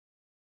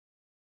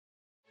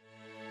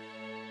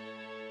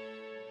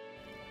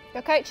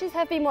Your coaches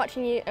have been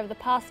watching you over the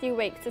past few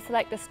weeks to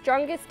select the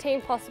strongest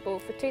team possible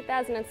for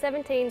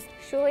 2017's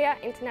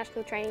Shulia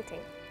International Training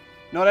Team.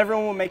 Not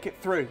everyone will make it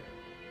through.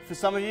 For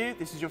some of you,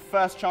 this is your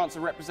first chance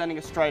of representing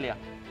Australia.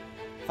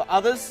 For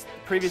others,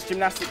 the previous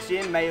gymnastics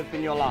year may have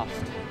been your last.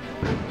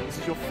 This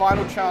is your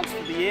final chance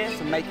for the year,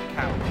 so make it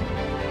count.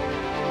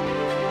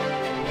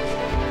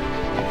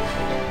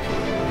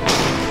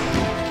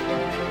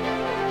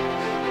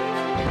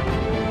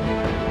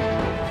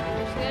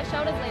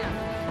 Shoulders,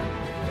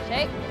 Lena.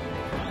 Shake.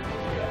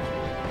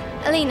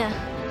 Alina,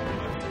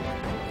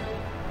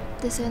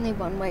 there's only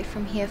one way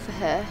from here for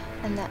her,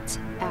 and that's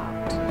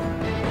out.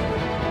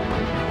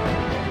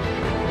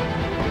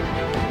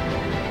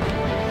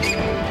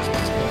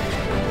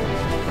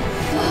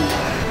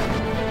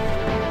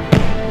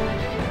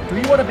 Do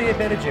you want to be a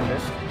better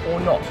gymnast or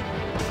not?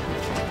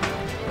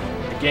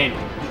 Again.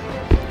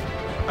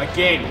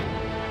 Again.